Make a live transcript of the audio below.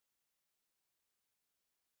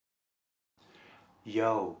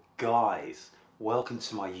Yo, guys, welcome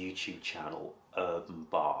to my YouTube channel, Urb'n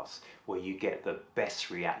Barz, where you get the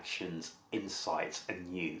best reactions, insights,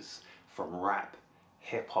 and news from rap,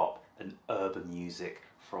 hip hop, and urban music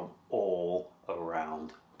from all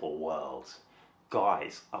around the world.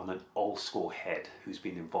 Guys, I'm an old school head who's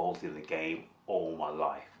been involved in the game all my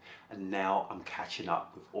life, and now I'm catching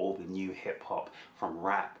up with all the new hip hop from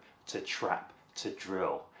rap to trap to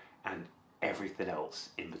drill and everything else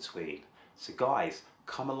in between. So guys,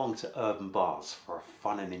 come along to Urb'n Barz for a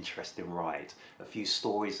fun and interesting ride, a few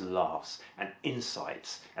stories and laughs and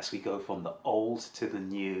insights as we go from the old to the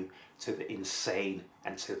new, to the insane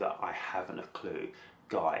and to the I haven't a clue.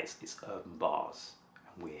 Guys, it's Urb'n Barz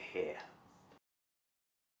and we're here.